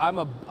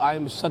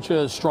 I'm such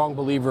a strong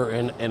believer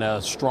in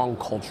a strong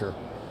culture.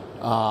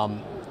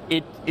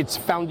 It's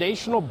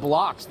foundational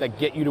blocks that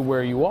get you to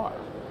where you are.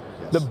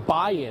 Yes. The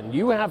buy-in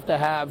you have to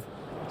have.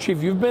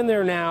 Chief, you've been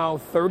there now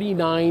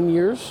 39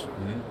 years.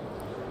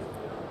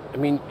 Mm-hmm. I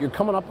mean, you're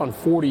coming up on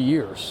 40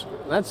 years.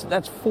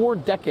 That's 4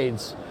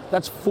 decades.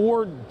 That's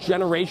 4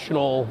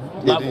 generational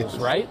levels,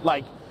 right?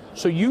 Like,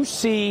 so you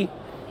see,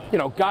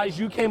 guys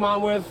you came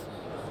on with,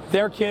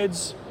 their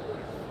kids,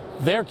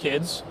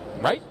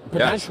 right?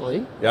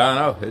 Potentially. Yeah, I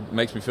know. It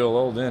makes me feel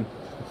old then.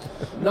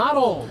 Not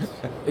old,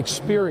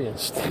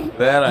 experienced.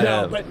 That I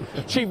have. But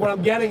Chief, what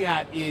I'm getting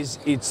at is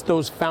it's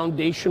those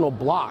foundational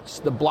blocks,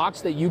 the blocks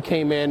that you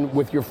came in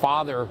with your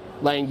father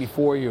laying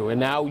before you,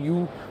 and now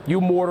you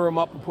mortar them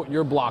up and put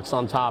your blocks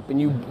on top, and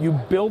you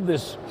build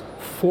this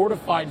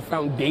fortified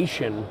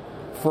foundation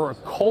for a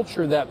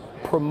culture that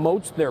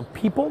promotes their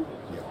people,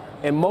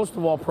 and most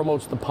of all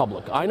promotes the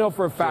public. I know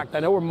for a fact, I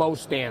know where Mo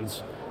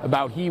stands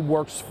about he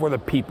works for the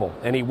people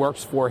and he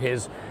works for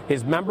his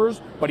members,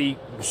 but he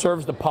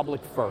serves the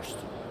public first.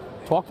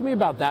 Talk to me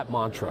about that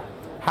mantra.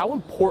 How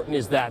important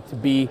is that to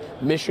be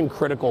mission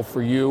critical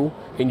for you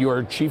in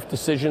your chief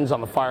decisions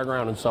on the fire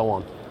ground and so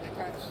on?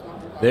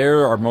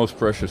 They're our most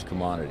precious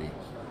commodity.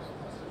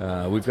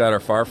 We've got our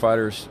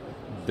firefighters.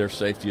 Their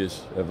safety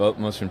is of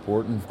utmost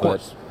importance. Of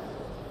course.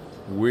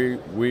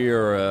 But we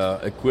are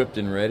equipped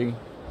and ready,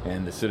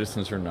 and the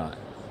citizens are not.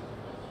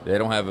 They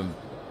don't have a $1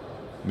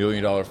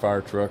 million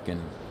fire truck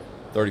and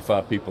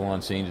 35 people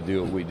on scene to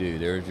do what we do.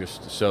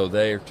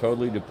 They are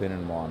totally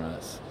dependent on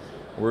us.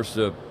 Whereas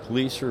the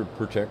police are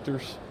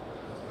protectors,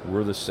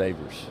 we're the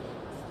savers.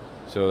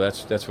 So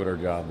that's what our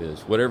job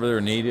is. Whatever their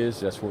need is,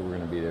 that's what we're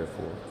going to be there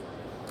for.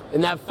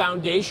 And that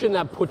foundation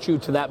that puts you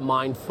to that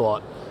mind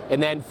thought,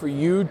 and then for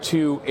you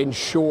to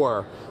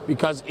ensure,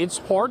 because it's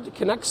hard to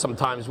connect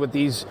sometimes with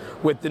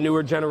the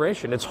newer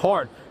generation. It's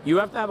hard. You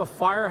have to have a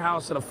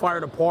firehouse and a fire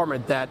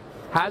department that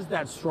has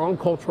that strong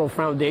cultural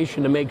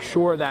foundation to make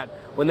sure that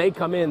when they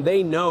come in,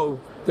 they know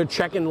they're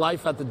checking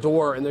life at the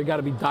door and they've got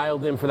to be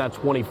dialed in for that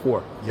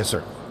 24. Yes,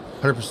 sir.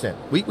 100%.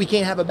 We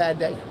can't have a bad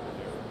day.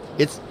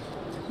 It's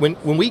when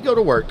we go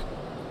to work,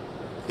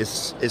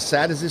 as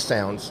sad as this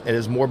sounds and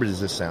as morbid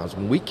as this sounds,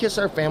 when we kiss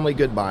our family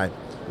goodbye,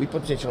 we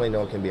potentially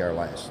know it can be our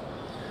last.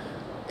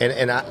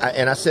 And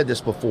I said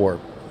this before,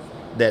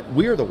 that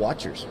we are the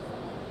watchers.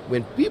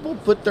 When people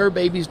put their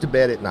babies to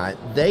bed at night,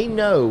 they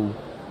know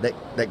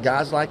that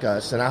guys like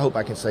us, and I hope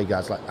I can say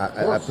guys like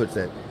I put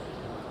that,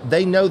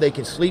 they know they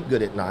can sleep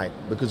good at night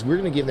because we're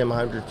going to give them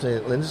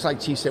 100%. And just like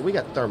Chief said, we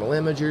got thermal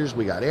imagers,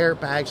 we got air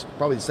packs,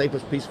 probably the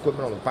safest piece of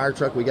equipment on the fire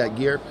truck. We got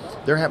gear.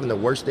 They're having the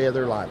worst day of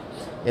their life.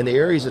 In the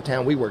areas of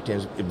town we worked in,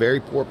 very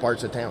poor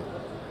parts of town,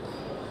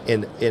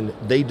 and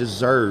they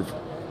deserve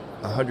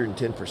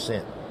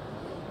 110%.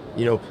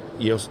 You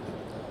know,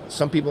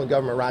 some people in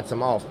government writes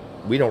them off.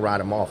 We don't write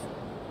them off.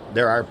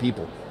 They're our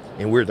people,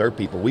 and we're their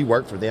people. We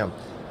work for them.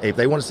 If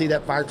they want to see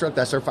that fire truck,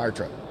 that's their fire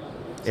truck.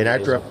 And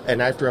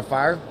after a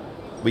fire,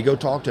 we go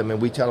talk to them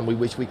and we tell them we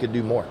wish we could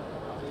do more,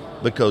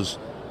 because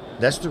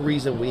that's the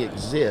reason we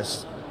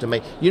exist to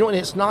make. And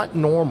it's not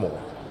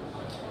normal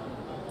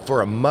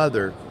for a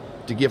mother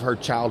to give her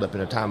child up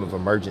in a time of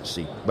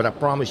emergency. But I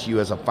promise you,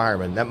 as a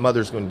fireman, that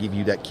mother's going to give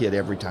you that kid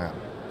every time.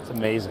 It's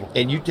amazing.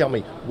 And you tell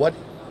me,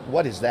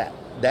 what is that?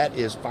 That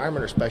is,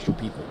 firemen are special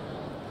people.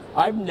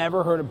 I've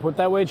never heard it put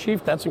that way,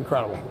 Chief. That's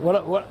incredible.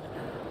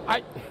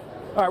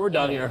 All right, we're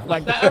done here.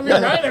 Like that,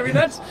 right? I mean,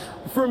 that's,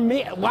 for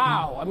me,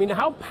 wow. I mean,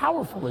 how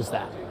powerful is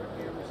that?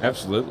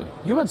 Absolutely.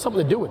 You had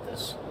something to do with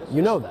this.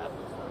 You know that.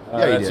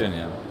 That's in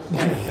him.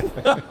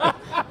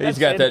 He's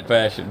got that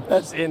passion.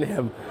 That's in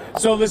him.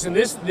 So listen,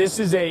 this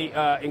is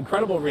a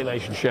incredible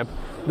relationship.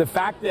 The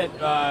fact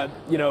that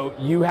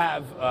you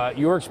have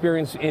your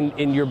experience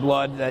in your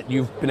blood, that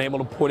you've been able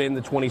to put in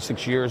the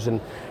 26 years, and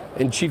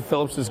Chief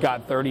Phillips has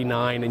got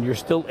 39, and you're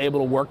still able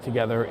to work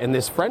together, and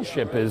this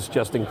friendship is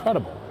just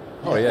incredible.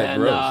 Oh, yeah, it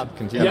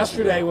grows.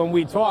 Yesterday when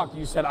we talked,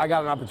 you said, I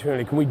got an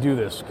opportunity. Can we do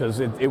this? Because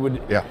it would,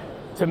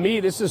 to me,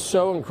 this is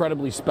so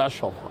incredibly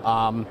special.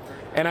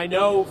 And I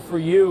know for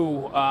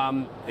you,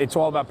 it's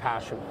all about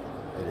passion.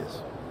 It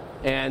is.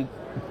 And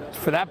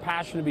for that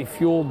passion to be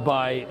fueled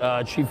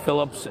by Chief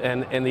Phillips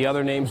and the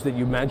other names that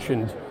you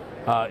mentioned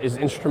is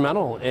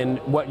instrumental in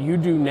what you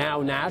do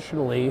now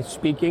nationally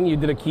speaking. You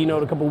did a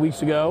keynote a couple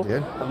weeks ago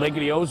at Lake of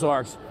the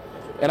Ozarks.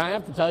 And I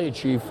have to tell you,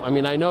 Chief, I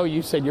mean, I know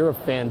you said you're a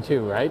fan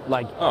too, right?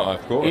 Like, Oh,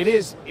 of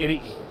course.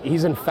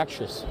 He's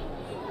infectious.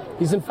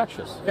 He's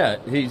infectious. Yeah,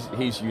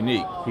 he's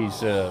unique.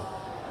 He's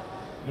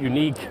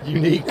Unique.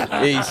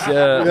 He's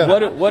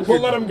what We'll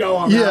let him go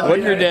on that.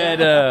 What your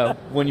dad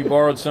when you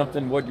borrowed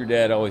something? What your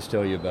dad always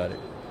tell you about it?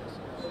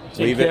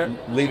 Leave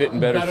it in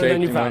better shape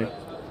than you than found when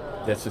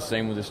it. That's the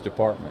same with this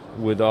department.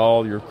 With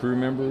all your crew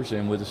members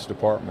and with this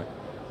department,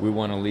 we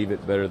want to leave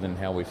it better than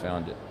how we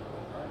found it.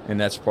 And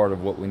that's part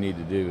of what we need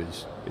to do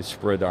is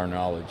spread our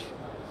knowledge.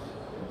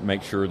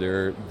 Make sure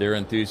they're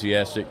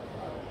enthusiastic.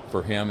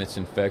 For him, it's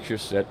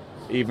infectious. That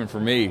even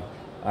for me,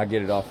 I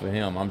get it off of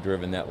him. I'm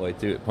driven that way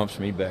too. It pumps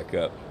me back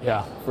up.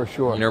 Yeah, for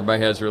sure. And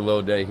everybody has their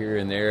low day here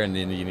and there, and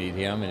then you need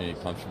him, and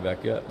it pumps you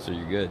back up. So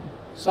you're good.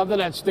 Something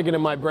that's sticking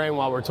in my brain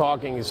while we're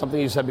talking is something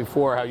you said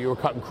before, how you were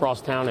cutting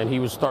across town and he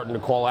was starting to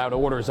call out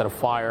orders at a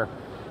fire,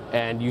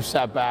 and you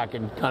sat back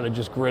and kind of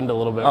just grinned a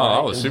little bit. Oh, right?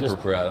 I was And super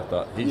proud. I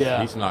thought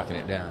he's knocking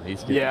it down.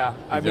 He's done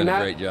a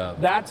great job.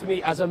 That to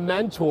me, as a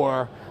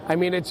mentor, I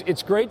mean,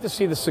 it's great to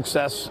see the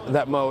success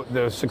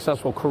the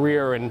successful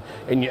career and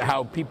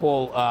how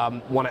people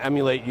want to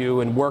emulate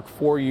you and work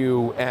for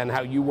you and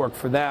how you work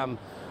for them.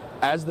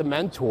 As the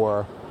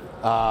mentor,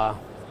 that's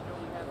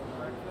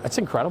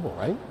incredible,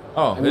 right?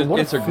 Oh, I mean,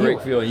 it's a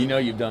great feeling. You know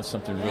you've done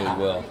something really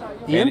well.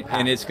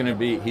 And it's going to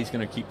be, he's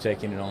going to keep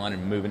taking it on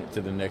and moving it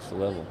to the next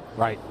level.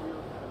 Right.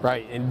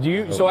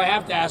 And so I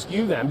have to ask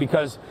you then,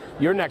 because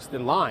you're next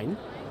in line,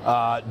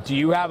 do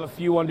you have a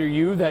few under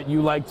you that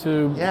you like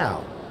to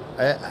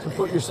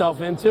put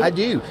yourself into? I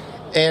do.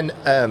 And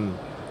I'm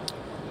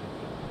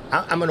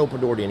an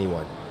open door to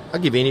anyone. I'll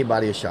give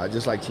anybody a shot,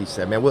 just like Chief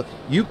said. Man, well,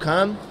 you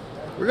come,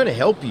 we're going to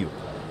help you.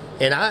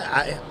 And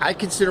I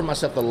consider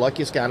myself the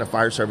luckiest guy in the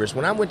fire service.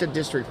 When I went to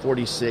District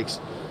 46,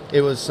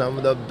 it was some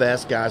of the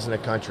best guys in the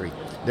country.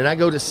 Then I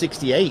go to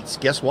 68s.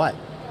 Guess what?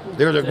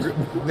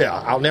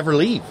 I'll never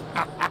leave.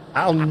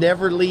 I'll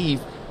never leave.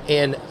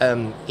 And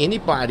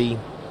anybody,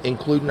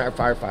 including our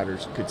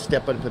firefighters, could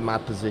step up in my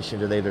position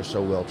today. They're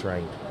so well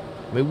trained.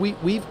 I mean,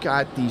 we've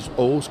got these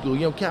old school,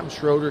 Captain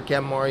Schroeder,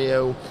 Captain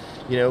Mario,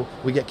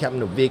 we got Captain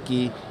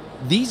Novicki.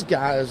 These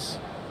guys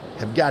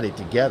have got it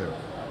together.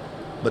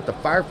 But the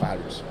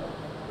firefighters,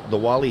 the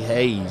Wally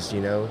Hayes,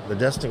 the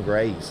Dustin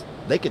Grays,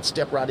 they could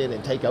step right in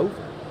and take over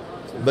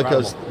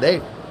because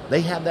they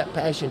have that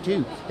passion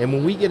too. And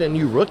when we get a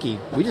new rookie,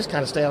 we just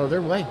kind of stay out of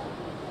their way.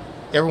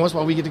 Every once in a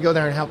while we get to go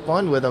there and have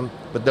fun with them,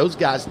 but those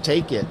guys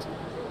take it,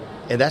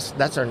 and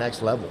that's our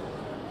next level.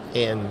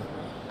 And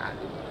are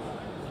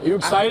you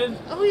excited?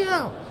 Oh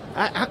yeah.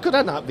 How could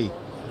I not be?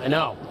 I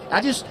know. I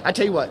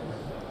tell you what,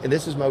 and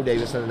this is Mo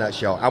Davis in a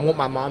nutshell. I want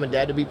my mom and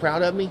dad to be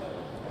proud of me,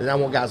 and I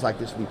want guys like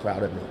this to be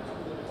proud of me.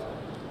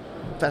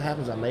 If that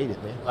happens, I made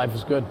it, man. Life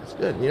is good. It's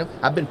good.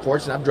 I've been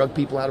fortunate. I've drugged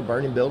people out of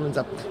burning buildings.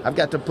 I've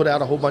got to put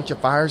out a whole bunch of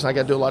fires, and I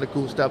got to do a lot of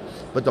cool stuff.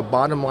 But the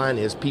bottom line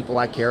is people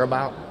I care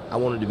about, I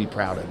want them to be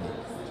proud of me.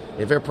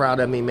 If they're proud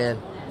of me,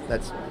 man,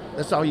 that's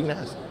all you can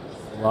ask.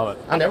 Love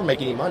it. I'll never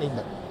make any money,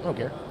 but I don't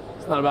care.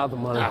 It's not about the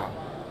money.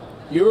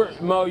 No.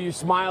 Mo, you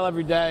smile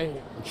every day.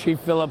 Chief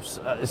Phillips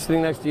is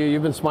sitting next to you.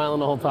 You've been smiling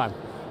the whole time.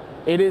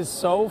 It is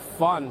so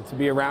fun to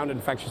be around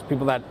infectious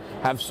people that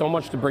have so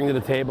much to bring to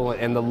the table,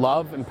 and the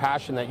love and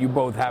passion that you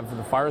both have for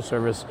the fire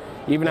service,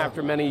 even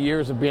after many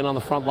years of being on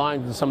the front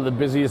lines in some of the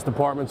busiest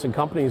departments and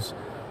companies.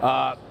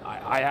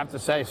 I have to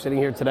say, sitting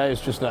here today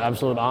is just an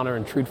absolute honor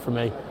and treat for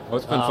me. Well,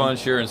 it's been fun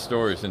sharing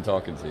stories and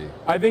talking to you.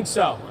 I think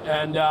so.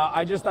 And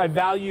I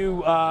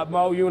value,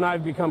 Mo, you and I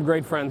have become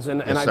great friends,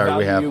 and I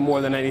value you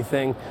more than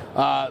anything.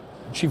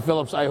 Chief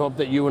Phillips, I hope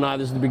that you and I,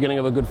 this is the beginning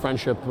of a good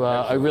friendship.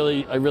 I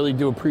really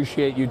do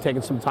appreciate you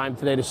taking some time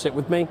today to sit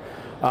with me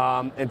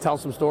and tell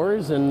some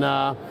stories and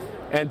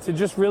to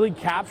just really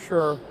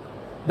capture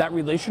that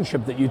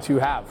relationship that you two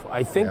have.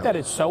 I think that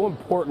it's so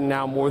important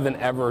now more than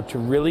ever to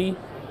really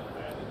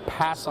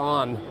pass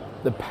on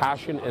the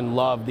passion and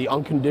love, the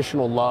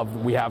unconditional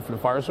love we have for the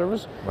fire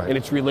service, and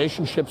its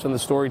relationships and the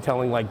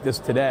storytelling like this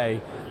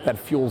today that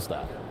fuels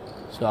that.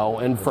 So,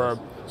 and for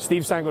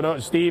Steve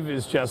Sanguinocci, Steve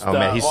is just... Oh,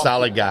 man, he's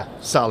solid guy.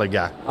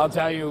 I'll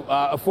tell you,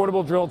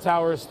 Affordable Drill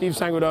Tower, Steve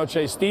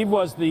Sanguinocci. Steve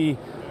was the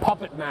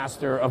puppet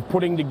master of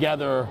putting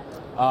together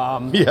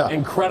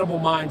incredible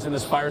minds in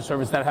this fire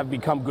service that have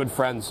become good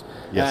friends.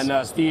 Yes.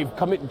 And Steve,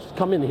 come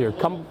in here.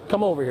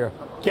 Come over here.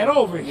 Get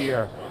over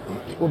here.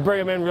 We'll bring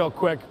him in real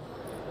quick.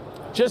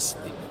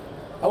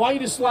 I want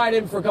you to slide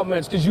in for a couple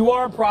minutes because you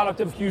are a product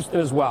of Houston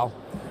as well.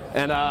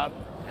 And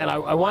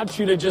I want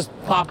you to just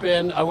pop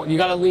in. You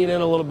got to lean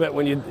in a little bit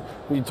when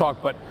you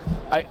talk, but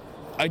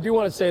I do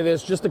want to say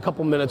this just a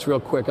couple minutes real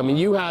quick. I mean,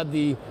 you had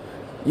the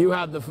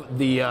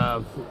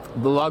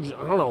luxury.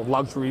 I don't know,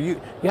 luxury.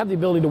 You had the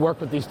ability to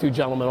work with these two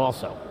gentlemen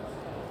also.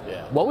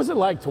 Yeah. What was it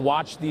like to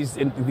watch these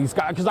guys?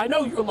 Because I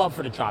know your love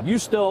for the job.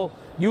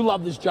 You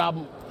love this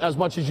job as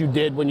much as you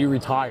did when you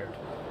retired,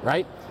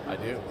 right? I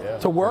do. Yeah.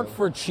 To work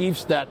for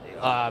chiefs that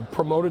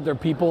promoted their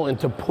people and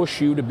to push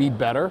you to be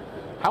better.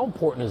 How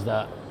important is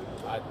that?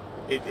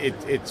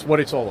 It's what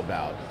it's all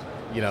about.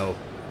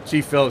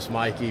 Chief Phillips,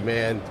 Mikey,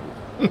 man.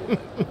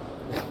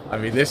 I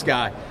mean, this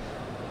guy,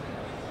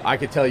 I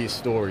could tell you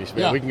stories, man.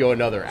 Yeah. We can go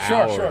another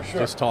hour Sure.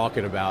 just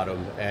talking about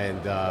him.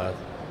 And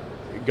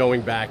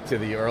going back to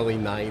the early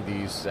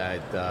 90s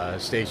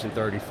at Station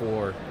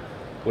 34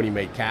 when he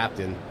made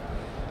captain,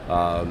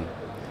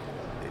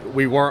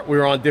 we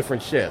were on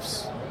different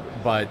shifts,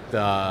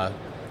 but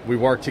we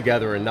worked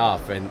together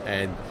enough.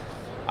 And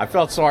I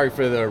felt sorry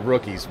for the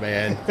rookies,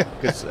 man,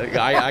 because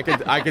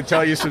I could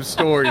tell you some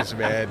stories,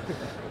 man.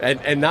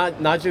 And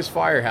not just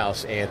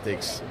firehouse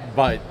antics,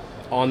 but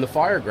on the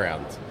fire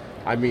ground.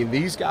 I mean,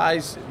 these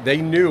guys, they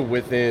knew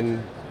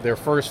within their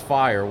first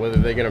fire whether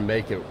they're going to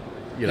make it,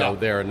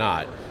 there or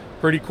not,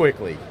 pretty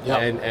quickly.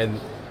 Yep. And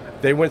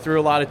they went through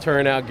a lot of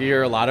turnout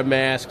gear, a lot of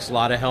masks, a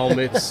lot of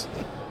helmets,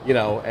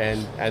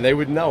 and they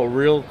would know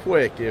real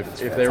quick if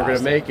they were going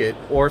to make it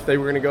or if they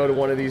were going to go to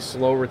one of these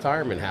slow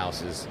retirement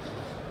houses.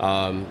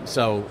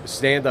 So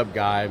stand-up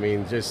guy, I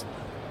mean, just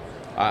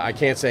I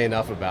can't say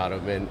enough about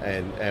him.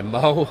 And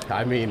Mo,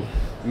 I mean,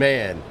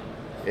 man,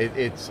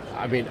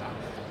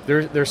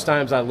 there's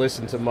times I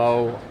listen to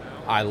Mo,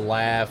 I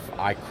laugh,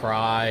 I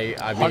cry.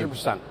 I mean,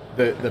 100%.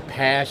 The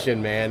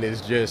passion, man,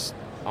 is just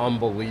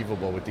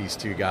unbelievable with these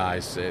two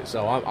guys.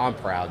 So I'm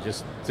proud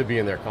just to be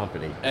in their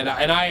company. And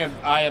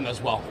I am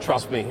as well,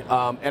 trust me.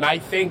 And I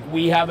think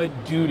we have a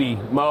duty,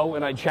 Mo,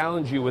 and I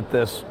challenge you with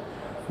this.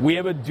 We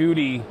have a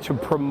duty to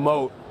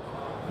promote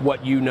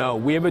what you know.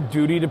 We have a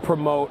duty to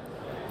promote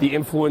the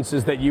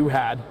influences that you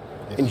had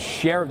and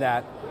share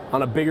that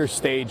on a bigger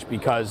stage,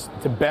 because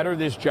to better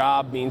this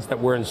job means that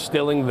we're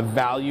instilling the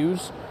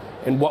values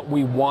and what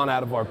we want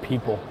out of our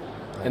people.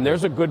 And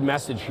there's a good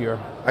message here.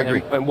 I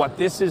agree. And what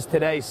this is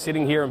today,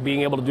 sitting here and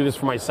being able to do this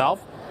for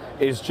myself,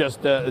 is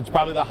just, it's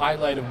probably the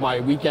highlight of my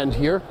weekend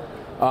here.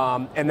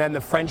 And then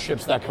the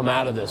friendships that come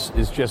out of this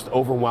is just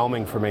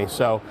overwhelming for me.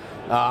 So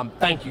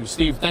thank you,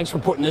 Steve. Thanks for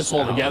putting this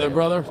all together,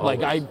 brother.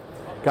 Always.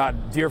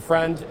 God, dear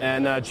friend,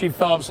 and Chief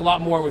Phillips, a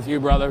lot more with you,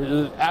 brother. It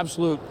was an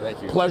absolute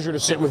pleasure to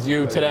sit with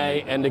you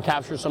today and to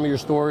capture some of your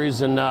stories.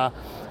 And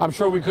I'm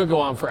sure we could go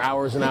on for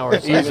hours and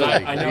hours. Easily,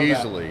 I know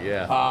easily,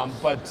 that.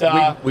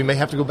 But we may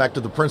have to go back to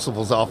the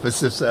principal's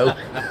office if so.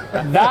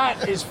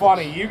 that is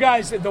funny. You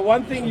guys, the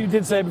one thing you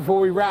did say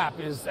before we wrap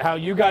is how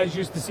you guys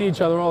used to see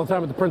each other all the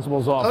time at the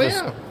principal's office.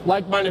 yeah.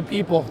 Like-minded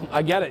people.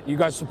 I get it. You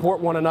guys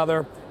support one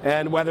another.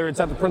 And whether it's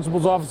at the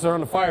principal's office or on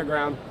the fire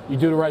ground, you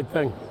do the right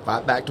thing.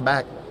 Fight back to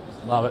back.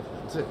 Love it.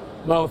 That's it.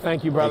 Mo,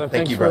 thank you, brother. Hey,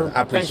 thank you, brother.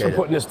 I appreciate Thanks for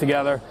putting this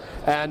together.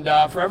 And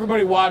for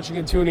everybody watching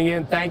and tuning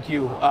in, thank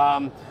you.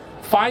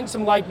 Find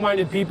some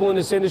like-minded people in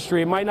this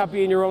industry. It might not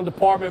be in your own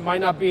department,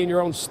 might not be in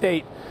your own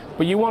state,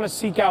 but you want to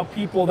seek out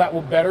people that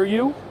will better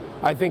you.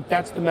 I think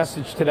that's the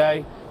message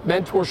today.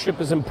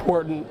 Mentorship is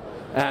important,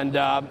 and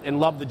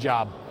love the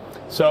job.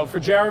 So for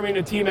Jeremy and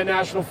the team at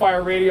National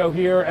Fire Radio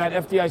here at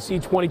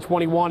FDIC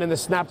 2021 in the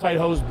Snap-Tight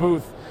Hose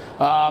booth,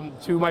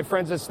 to my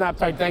friends at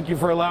Snap-Tight, thank you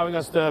for allowing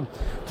us to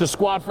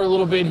squat for a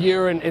little bit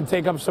here and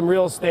take up some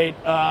real estate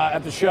at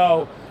the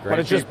show. But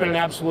it's just been an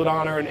absolute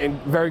honor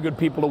and very good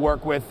people to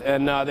work with,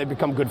 and they've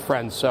become good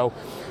friends. So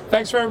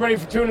thanks for everybody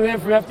for tuning in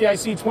from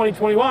FDIC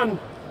 2021.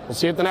 We'll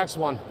see you at the next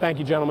one. Thank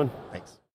you, gentlemen. Thanks.